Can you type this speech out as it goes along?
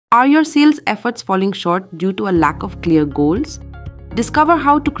Are your sales efforts falling short due to a lack of clear goals? Discover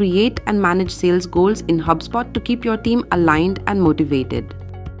how to create and manage sales goals in HubSpot to keep your team aligned and motivated.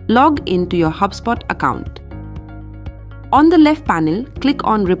 Log into your HubSpot account. On the left panel, click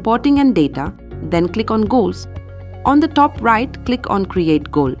on Reporting and Data, then click on Goals. On the top right, click on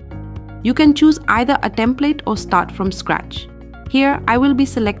Create Goal. You can choose either a template or start from scratch. Here, I will be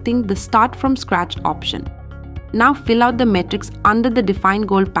selecting the Start from Scratch option. Now fill out the metrics under the Define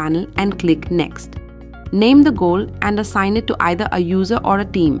Goal panel and click Next. Name the goal and assign it to either a user or a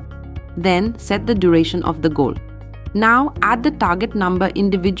team. Then set the duration of the goal. Now add the target number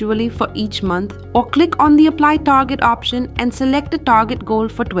individually for each month or click on the Apply Target option and select a target goal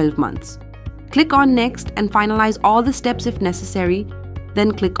for 12 months. Click on Next and finalize all the steps if necessary,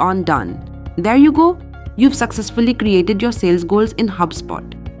 then click on Done. There you go! You've successfully created your sales goals in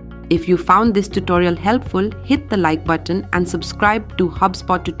HubSpot. If you found this tutorial helpful, hit the like button and subscribe to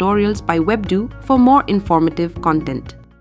HubSpot Tutorials by Webdew for more informative content.